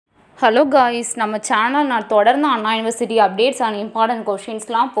Hello guys, நம்ம channel நான் தொடர்ந்து அண்ணா university updates and important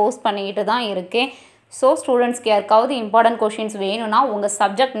கொஷின்ஸ்லாம் post பண்ணிக்கிட்டு தான் இருக்கேன். ஸோ ஸ்டூடெண்ட்ஸ்க்கு யாருக்காவது இம்பார்ட்டன்ட் கொஷின்ஸ் வேணும்னா உங்கள்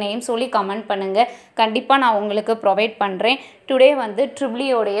சப்ஜெக்ட் நேம் சொல்லி கமெண்ட் பண்ணுங்கள். கண்டிப்பாக நான் உங்களுக்கு ப்ரொவைட் பண்ணுறேன். டுடே வந்து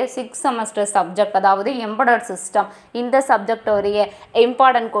ட்ரிபிளியோடைய 6th செமஸ்டர் சப்ஜெக்ட், அதாவது எம்பெடட் சிஸ்டம், இந்த சப்ஜெக்டோடைய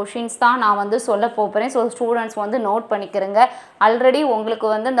இம்பார்ட்டன்ட் கொஷின்ஸ் தான் நான் வந்து சொல்ல போகிறேன். ஸோ ஸ்டூடெண்ட்ஸ் வந்து நோட் பண்ணிக்கிறங்க. ஆல்ரெடி உங்களுக்கு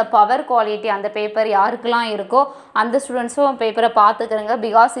வந்து இந்த பவர் குவாலிட்டி அந்த பேப்பர் யாருக்கெல்லாம் இருக்கோ அந்த ஸ்டூடெண்ட்ஸும் பேப்பரை பார்த்துக்கிறங்க.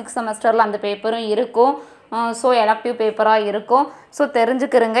 பிகாஸ் 6th செமஸ்டரில் அந்த பேப்பரும் இருக்கும். ஸோ எலக்டிவ் பேப்பராக இருக்கும். ஸோ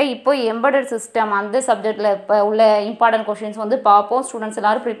தெரிஞ்சுக்கிறங்க. இப்போ எம்பெடட் சிஸ்டம் அந்த சப்ஜெக்டில் இப்போ உள்ள இம்பார்ட்டன்ட் கொஷின்ஸ் வந்து பார்ப்போம். ஸ்டூடெண்ட்ஸ்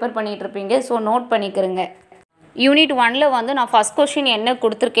எல்லோரும் ப்ரிப்பேர் பண்ணிகிட்டு இருப்பீங்க. So note பண்ணிக்கிறங்க. யூனிட் 1ல் வந்து நான் ஃபஸ்ட் கொஷின் என்ன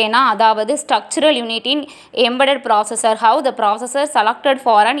கொடுத்துருக்கேன்னா, அதாவது structural unit in embedded processor, how the processor selected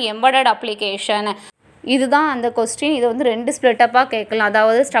for an embedded application. இதுதான் அந்த கொஸ்டின். இது வந்து 2 ஸ்ப்ளிட்டப்பாக கேட்கலாம்.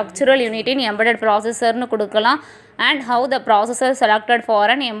 அதாவது ஸ்ட்ரக்சரல் யூனிட் இன் எம்பெடட் ப்ராசஸர்னு கொடுக்கலாம், and how the processor selected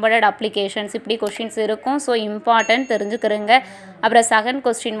for an embedded applications, இப்படி கொஷின்ஸ் இருக்கும். So important தெரிஞ்சுக்கிறங்க. அப்புறம் செகண்ட்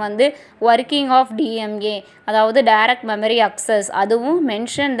கொஸ்டின் வந்து ஒர்க்கிங் ஆஃப் டிஎம்ஏ, அதாவது டைரக்ட் மெமரி அக்சஸ், அதுவும்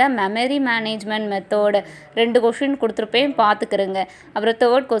mention the memory management method. 2 question கொடுத்துருப்பேன், பார்த்துக்கிறங்க. அப்புறம்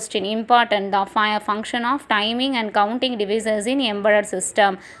தேர்ட் கொஸ்டின் இம்பார்ட்டன்ட் தான், function of timing and counting devices in embedded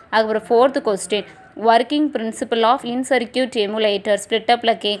system. அதுக்கப்புறம் fourth question working principal of இன்சர்க்யூட் emulator,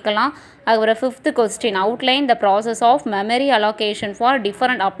 ஸ்ப்ளிட்டப்பில் கேட்கலாம். அதுக்கப்புறம் fifth question outline the process of memory allocation for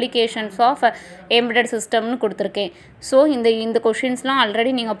different applications of embedded சிஸ்டம்னு கொடுத்துருக்கேன். So இந்த கொஷின்ஸ்லாம்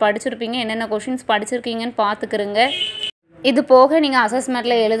already நீங்கள் படிச்சிருப்பீங்க. என்னென்ன questions படிச்சிருக்கீங்கன்னு பார்த்துக்கிறங்க. இது போக நீங்கள்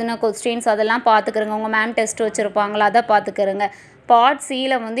அசஸ்மெண்ட்டில் எழுதின கொஸ்டின்ஸ் அதெல்லாம் பார்த்துக்கிறங்க. உங்கள் மேம் டெஸ்ட் வச்சுருப்பாங்களா, அதை பார்த்துக்கிறங்க. பார்ட்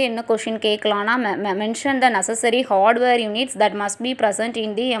சியில் வந்து என்ன question கேட்கலான்னா, mention the necessary hardware units that must be present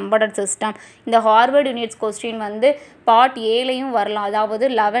in the embedded system. இந்த ஹார்ட்வேர் யூனிட்ஸ் கொஸ்டின் வந்து பார்ட் ஏலையும் வரலாம், அதாவது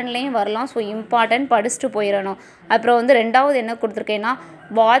 11லையும் வரலாம். ஸோ இம்பார்ட்டன்ட், படிச்சுட்டு போயிடணும். அப்புறம் வந்து ரெண்டாவது என்ன கொடுத்துருக்கேன்னா,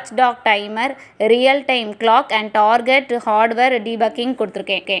 watch talk timer, real time clock and target hardware debugging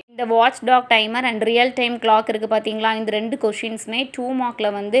கொடுத்துருக்கேன். இந்த watch talk timer and real time clock இருக்குது பார்த்தீங்களா, இந்த 2 கொஷின்ஸுமே 2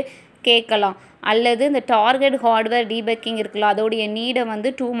 மார்க்கில் வந்து கேட்கலாம். அல்லது இந்த டார்கெட் ஹார்ட்வேர் டீபக்கிங் இருக்குல்ல, அதோடைய நீடை வந்து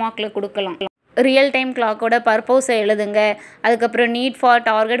 2 மார்க்கில் கொடுக்கலாம். ரியல் டைம் கிளாக்கோட பர்பஸை எழுதுங்க. அதுக்கப்புறம் need for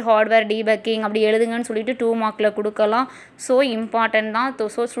target hardware debugging அப்படி எழுதுங்கன்னு சொல்லிட்டு 2 மார்க்கில் கொடுக்கலாம். ஸோ இம்பார்ட்டன்ட் தான்.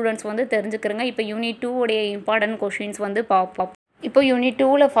 ஸோ ஸ்டூடெண்ட்ஸ் வந்து தெரிஞ்சுக்கிறங்க. இப்போ யூனிட் 2 உடைய இம்பார்ட்டன்ட் கொஷின்ஸ் வந்து பார்ப்போம். இப்போ யூனிட்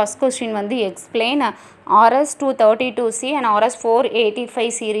 2ல் ஃபஸ்ட் கொஸ்டின் வந்து explain RS-232C and RS-485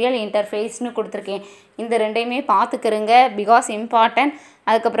 serial இன்டர்ஃபேஸ்னு கொடுத்துருக்கேன். இந்த ரெண்டையுமே பார்த்துக்கிறங்க, பிகாஸ் இம்பார்ட்டன்ட்.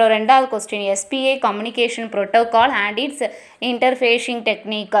 அதுக்கப்புறம் ரெண்டாவது question SPA communication protocol and it's இன்டர்ஃபேஷிங்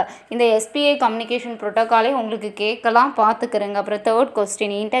technique. இந்த SPA கம்யூனிகேஷன் ப்ரோட்டோகாலே உங்களுக்கு கேட்கலாம், பார்த்துக்கிறங்க. அப்புறம் third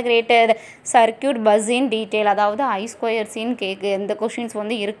question integrated circuit bus in detail, அதாவது I2Cன்னு இந்த கொஷின்ஸ்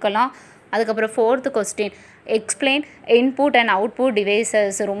வந்து இருக்கலாம். அதுக்கப்புறம் fourth question explain input and output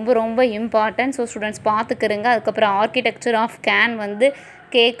devices, ரொம்ப இம்பார்ட்டன்ட். So students பார்த்துக்கிறங்க. அதுக்கப்புறம் ஆர்கிடெக்சர் ஆஃப் கேன் வந்து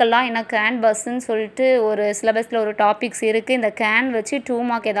கேட்கலாம். ஏன்னா கேன் பஸ்ன்னு சொல்லிட்டு ஒரு சிலபஸில் ஒரு டாபிக்ஸ் இருக்குது. இந்த கேன் வச்சு 2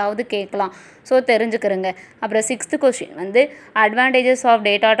 மார்க் ஏதாவது கேட்கலாம். ஸோ தெரிஞ்சுக்கிறங்க. அப்புறம் 6th கொஸ்டின் வந்து advantages of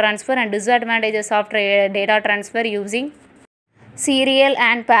data transfer and disadvantages of data transfer using serial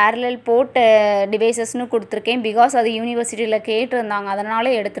and parallel board டிவைசஸ்னு கொடுத்துருக்கேன். பிகாஸ் அது யூனிவர்சிட்டியில் கேட்டிருந்தாங்க,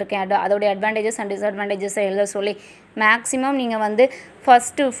 அதனால எடுத்திருக்கேன். அதோடைய அட்வான்டேஜஸ் அண்ட் டிஸ்அட்வான்டேஜஸை எழுத சொல்லி. மேக்ஸிமம் நீங்கள் வந்து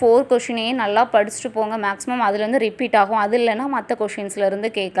ஃபஸ்ட்டு 4 கொஷினையே நல்லா படிச்சுட்டு போங்க. மேக்ஸிமம் அதுலேருந்து ரிப்பீட் ஆகும். அது இல்லைன்னா மற்ற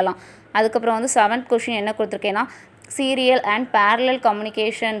கொஷின்ஸ்லேருந்து கேட்கலாம். அதுக்கப்புறம் வந்து 7th கொஷின் என்ன கொடுத்துருக்கேன்னா, serial and parallel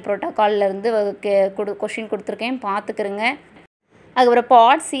communication ப்ரோட்டோகால்லேருந்து question கொடுத்துருக்கேன், பார்த்துக்கிறங்க. அதுக்கப்புறம்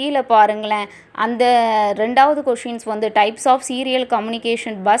பார்ட் சியில் பாருங்களேன், அந்த ரெண்டாவது கொஷின்ஸ் வந்து types of serial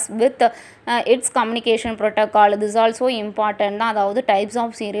communication bus with it's communication protocol, this also important தான். அதாவது டைப்ஸ்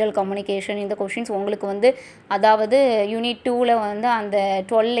ஆஃப் சீரியல் கம்யூனிகேஷன், இந்த கொஷின்ஸ் உங்களுக்கு வந்து அதாவது யூனிட் 2ல் வந்து அந்த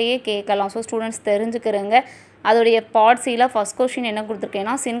 12லையே கேட்கலாம். So students தெரிஞ்சுக்கிறங்க. அதோடைய பார்ட் சியில் ஃபஸ்ட் கொஷின் என்ன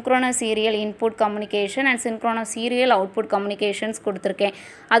கொடுத்துருக்கேன்னா, synchronous serial input communication and synchronous serial output communications கொடுத்துருக்கேன்.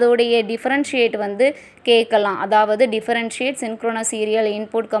 அதோடைய டிஃபரன்ஷியேட் வந்து கேட்கலாம். அதாவது differentiate synchronous serial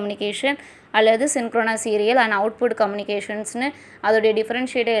input communication அல்லது சின்க்ரோனஸ் சீரியல் அண்ட் அவுட்புட் கம்யூனிகேஷன்ஸ்னு அதோடைய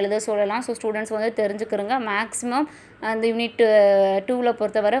டிஃபரன்ஷியேட்டை எழுத சொல்லலாம். ஸோ ஸ்டூடெண்ட்ஸ் வந்து தெரிஞ்சுக்கிறங்க. மேக்ஸிமம் அந்த யூனிட் 2வில்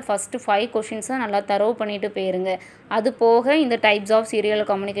பொறுத்தவரை ஃபஸ்ட்டு 5 கொஷின்ஸை நல்லா தரவு பண்ணிட்டு போயிருங்க. அது போக இந்த டைப்ஸ் ஆஃப் சீரியல்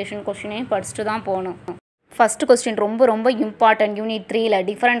கம்யூனிகேஷன் கொஷினையும் படிச்சுட்டு தான் போகணும். ஃபஸ்ட்டு கொஸ்டின் ரொம்ப important. Unit 3ல்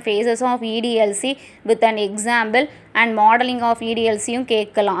different faces of EDLC with an example and modelling of EDLCயும்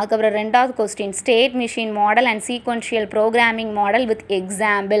கேட்கலாம். அதுக்கப்புறம் ரெண்டாவது question state machine model and sequential programming model with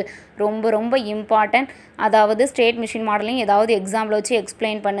example. ரொம்ப ரொம்ப இம்பார்ட்டன்ட். அதாவது ஸ்டேட் மிஷின் மாடலையும் ஏதாவது எக்ஸாம்பிள் வச்சு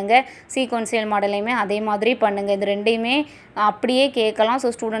எக்ஸ்பிளைன் பண்ணுங்கள், சீக்வென்ஷியல் மாடலையுமே அதே மாதிரி பண்ணுங்கள். இது ரெண்டையுமே அப்படியே கேட்கலாம். ஸோ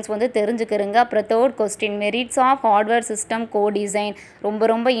ஸ்டூடெண்ட்ஸ் வந்து தெரிஞ்சுக்கிறங்க. அப்புறம் third question merits of hardware system கோடிசைன். ரொம்ப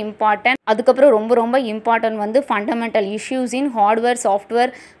ரொம்ப இம்பார்ட்டன்ட். அதுக்கப்புறம் ரொம்ப ரொம்ப இம்பார்ட்டன்ட் வந்து ஃபண்டமெண்டல் இஷ்யூஸ் இன் ஹார்ட்வேர்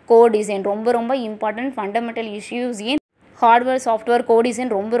சாஃப்ட்வேர் கோடிசைன். ரொம்ப ரொம்ப இம்பார்ட்டன்ட். ஃபண்டமெண்டல் இஷ்யூஸ் இன் ஹார்ட்வேர் சாஃப்ட்வேர்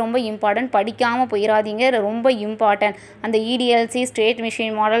கோடிசைன் ரொம்ப ரொம்ப இம்பார்ட்டன்ட். படிக்காமல் போயிடாதீங்க, ரொம்ப இம்பார்ட்டன்ட். அந்த EDLC state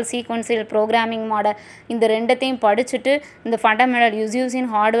machine model sequential programming model இந்த ரெண்டத்தையும் படிச்சுட்டு இந்த ஃபண்டமெண்டல் இஷ்யூஸ்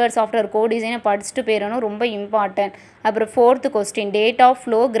இன் ஹார்ட்வேர் சாஃப்ட்வேர் கோடிசைனை படிச்சுட்டு போயிடணும், ரொம்ப இம்பார்ட்டன்ட். அப்புறம் fourth question data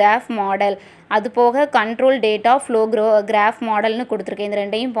flow graph model. அது போக கண்ட்ரோல் டேட்டா ஃப்ளோ கிராஃப் மாடல்னு கொடுத்துருக்கேன். இந்த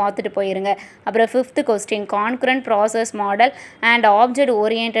ரெண்டையும் பார்த்துட்டு போயிருங்க. அப்புறம் fifth question concurrent process model and object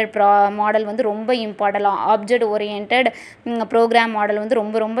orient model வந்து ரொம்ப important. Object orient program model வந்து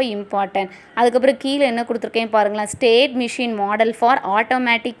ரொம்ப ரொம்ப இம்பார்ட்டன்ட். அதுக்கப்புறம் கீழே என்ன கொடுத்துருக்கேன் பாருங்களேன், state machine model for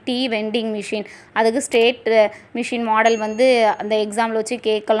automatic tea vending machine. அதுக்கு ஸ்டேட் மிஷின் மாடல் வந்து அந்த எக்ஸாம்பிள் வச்சு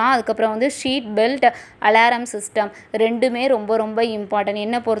கேட்கலாம். அதுக்கப்புறம் வந்து ஷீட் பெல்ட் அலாரம் சிஸ்டம் ரெண்டுமே ரொம்ப ரொம்ப இம்பார்ட்டன்ட்.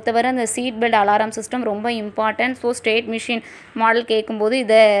 என்னை பொறுத்தவரை அந்த சீட் பெல்ட் அலாரம் சிஸ்டம் ரொம்ப important. So state machine model கேட்கும்போது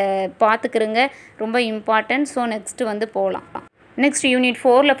இதை பார்த்துக்கிறங்க, ரொம்ப இம்பார்ட்டன்ட். ஸோ நெக்ஸ்ட்டு வந்து போகலாம். நெக்ஸ்ட் யூனிட்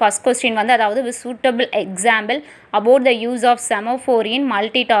 4ல் ஃபஸ்ட் கொஸ்டின் வந்து அதாவது suitable example about the use of semaphore in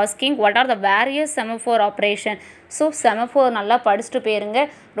multitasking. What are the various semaphore operation? So semaphore நல்லா படிச்சுட்டு போயிருங்க,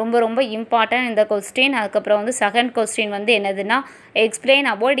 ரொம்ப ரொம்ப இம்பார்ட்டன்ட் இந்த கொஸ்டின். அதுக்கப்புறம் வந்து செகண்ட் கொஸ்டின் வந்து என்னதுன்னா explain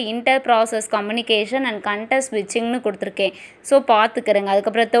about inter process communication and contest ஸ்விட்சிங்னு கொடுத்துருக்கேன். ஸோ பார்த்துக்கிறேங்க.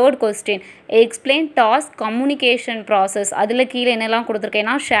 அதுக்கப்புறம் third question explain task communication process. அதில் கீழே என்னெல்லாம்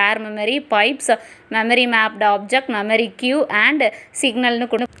கொடுத்துருக்கேன்னா share memory, pipes, memory mapped object, memory Q and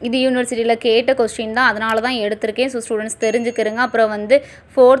சிக்னல்னு இது யூனிவர்சிட்டியில் கேட்ட கொஸ்டின் தான், அதனால தான் எடுத்திருக்கேன். So students தெரிஞ்சுக்கிறங்க. அப்புறம் வந்து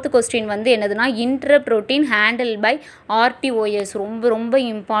ஃபோர்த் கொஸ்டின் வந்து என்னதுன்னா interrupt routine handle by RTOS. ரொம்ப ரொம்ப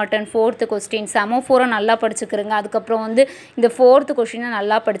இம்பார்ட்டன்ட். ஃபோர்த்து கொஸ்டின் செமோஃபோரை நல்லா படிச்சுக்கிறங்க. அதுக்கப்புறம் வந்து இந்த ஃபோர்த்து கொஸ்டினை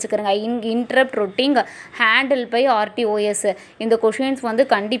நல்லா படிச்சுக்கிறங்க. Interrupt routine handle by RTOS. இந்த கொஸ்டின்ஸ் வந்து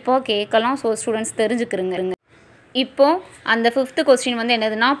கண்டிப்பாக கேட்கலாம். So students தெரிஞ்சுக்கிறங்க. இப்போது அந்த ஃபிஃப்த்து கொஸ்டின் வந்து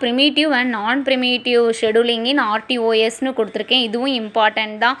என்னதுன்னா ப்ரிமிட்டிவ் அண்ட் நான் ப்ரிமிட்டிவ் ஷெடியூலிங் இன் RTOSனு கொடுத்துருக்கேன். இதுவும்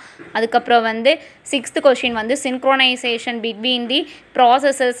இம்பார்ட்டன்ட் தான். அதுக்கப்புறம் வந்து சிக்ஸ்த்து கொஸ்டின் வந்து சின்க்ரோனைசேஷன் பிட்வீன் தி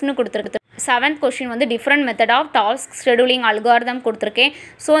ப்ராசஸஸ்னு கொடுத்துருக்கு. செவன்த் கொஸ்டின் வந்து different method of task scheduling algorithm கொடுத்துருக்கேன்.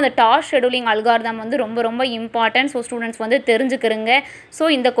 ஸோ அந்த டாஸ்க் ஷெடியூலிங் அல்காரிதம் வந்து ரொம்ப ரொம்ப இம்பார்ட்டன்ட். ஸோ ஸ்டூடெண்ட்ஸ் வந்து தெரிஞ்சுக்கிறங்க. ஸோ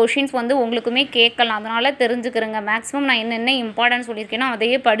இந்த கொஸ்டின்ஸ் வந்து உங்களுக்குமே கேட்கலாம், அதனால் தெரிஞ்சுக்கிறங்க. மேக்ஸிமம் நான் என்னென்ன இம்பார்ட்டன்ட் சொல்லியிருக்கேன்னா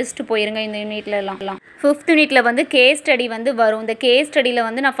அதையே படிச்சுட்டு போயிருங்க இந்த யூனிட்லலாம். ஃபிஃப்த் யூனிட்டில் வந்து கேஸ் ஸ்டடி வந்து வரும். இந்த கேஸ் ஸ்டடியில்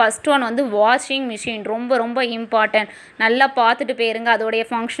வந்து நான் ஃபஸ்ட் ஒன் வந்து வாஷிங் மிஷின் ரொம்ப ரொம்ப இம்பார்ட்டன்ட். நல்லா பார்த்துட்டு போயிருங்க. அதோடைய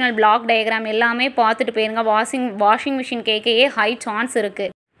ஃபங்க்ஷனல் பிளாக் டயக்ராம் எல்லாமே பார்த்துட்டு போயிருங்க. வாஷிங் மிஷின் கேட்கையே ஹை சான்ஸ்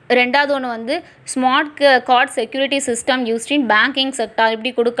இருக்குது. ரெண்டாவது ஒன்று வந்து smart card security system used in banking sector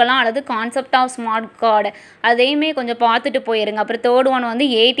இப்படி கொடுக்கலாம், அல்லது கான்செப்ட் ஆஃப் ஸ்மார்ட் கார்டு அதையுமே கொஞ்சம் பார்த்துட்டு போயிருங்க. அப்புறம் தேர்ட் ஒன் வந்து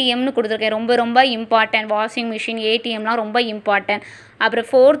ATMனு கொடுத்துருக்கேன். ரொம்ப ரொம்ப இம்பார்ட்டன்ட். வாஷிங் மிஷின் ATMலாம் ரொம்ப இம்பார்ட்டன்ட். அப்புறம்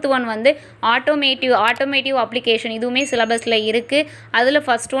ஃபோர்த் ஒன் வந்து ஆட்டோமேட்டிவ் அப்ளிகேஷன் இதுவுமே சிலபஸில் இருக்குது. அதில்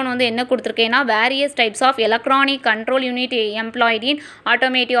ஃபஸ்ட் ஒன் வந்து என்ன கொடுத்துருக்கேன்னா various types of electronic control unit employed in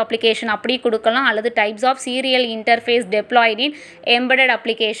automotive application அப்படி கொடுக்கலாம், அல்லது types of serial interface deployed in embedded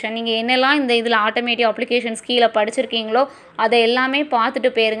application. நீங்கள் என்னெல்லாம் இந்த இதில் ஆட்டோமேட்டிவ் அப்ளிகேஷன்ஸ் கீழே படிச்சிருக்கீங்களோ அதை எல்லாமே பார்த்துட்டு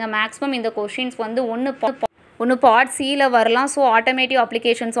போயிருங்க. மேக்ஸிமம் இந்த கொஷின்ஸ் வந்து ஒன்று பார்ட் சியில் வரலாம். So automotive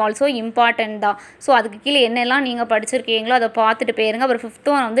applications also important தான். ஸோ அதுக்கு கீழே என்னெல்லாம் நீங்கள் படிச்சிருக்கீங்களோ அதை பார்த்துட்டு போயிருங்க. அப்புறம் ஃபிஃப்த்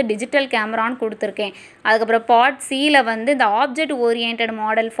ஒன் வந்து டிஜிட்டல் கேமரான்னு கொடுத்துருக்கேன். அதுக்கப்புறம் பார்ட் சியில் வந்து இந்த object orient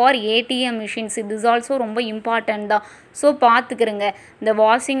model for ATM machines இது இஸ் ஆல்சோ ரொம்ப இம்பார்ட்டன்ட் தான். ஸோ பார்த்துக்கிறங்க. இந்த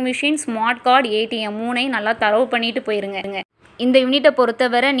washing machine, smart card, ATM மூணையும் நல்லா தரவு பண்ணிட்டு போயிருங்க. இந்த யூனிட்டை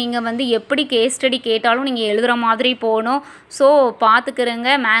பொறுத்தவரை நீங்கள் வந்து எப்படி கேஸ் ஸ்டடி கேட்டாலும் நீங்கள் எழுதுகிற மாதிரி போகணும். So பார்த்துக்கிறங்க.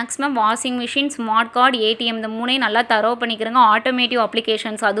 Maximum washing machine, smart card, ATM இந்த மூணையும் நல்லா தரவு பண்ணிக்கிறங்க. ஆட்டோமேட்டிவ்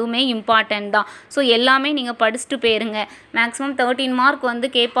அப்ளிகேஷன்ஸ் அதுவுமே இம்பார்ட்டன்ட் தான். ஸோ எல்லாமே நீங்கள் படிச்சுட்டு போயிருங்க. மேக்ஸிமம் 13 மார்க் வந்து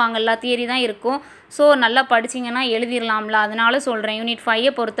கேட்பாங்கல்ல, தியரி தான் இருக்கும். ஸோ நல்லா படிச்சிங்கன்னா எழுதிடலாம்ல, அதனால சொல்கிறேன். யூனிட்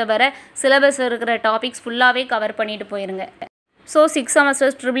 5 பொறுத்தவரை சிலபஸ் இருக்கிற டாபிக்ஸ் ஃபுல்லாகவே கவர் பண்ணிட்டு போயிருங்க. ஸோ 6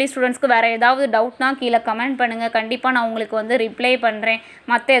 செமஸ்டர்ஸ் EEE ஸ்டூடெண்ட்ஸ்க்கு வேறு ஏதாவது டவுட்னா கீழே கமெண்ட் பண்ணுங்கள். கண்டிப்பாக நான் உங்களுக்கு வந்து ரிப்ளை பண்ணுறேன்.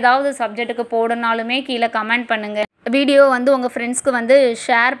 மற்ற ஏதாவது சப்ஜெக்ட்டுக்கு போடனாலுமே கீழே கமெண்ட் பண்ணுங்கள். வீடியோ வந்து உங்கள் ஃப்ரெண்ட்ஸ்க்கு வந்து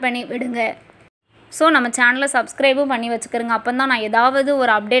ஷேர் பண்ணி விடுங்க. ஸோ நம்ம சேனலை சப்ஸ்கிரைபும் பண்ணி வச்சுக்கிறோங்க. அப்போ தான் நான் ஏதாவது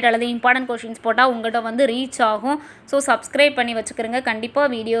ஒரு அப்டேட் அல்லது இம்பார்ட்டன்ட் கொஷின்ஸ் போட்டால் உங்கள்கிட்ட வந்து ரீச் ஆகும். ஸோ சப்ஸ்கிரைப் பண்ணி வச்சுக்கிறோங்க.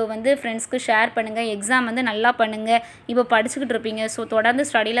 கண்டிப்பாக வீடியோ வந்து ஃப்ரெண்ட்ஸ்க்கு ஷேர் பண்ணுங்கள். எக்ஸாம் வந்து நல்லா பண்ணுங்கள். இப்போ படிச்சுக்கிட்டு இருப்பீங்க. ஸோ தொடர்ந்து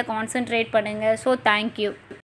ஸ்டடியில் கான்சென்ட்ரேட் பண்ணுங்கள். So thank you.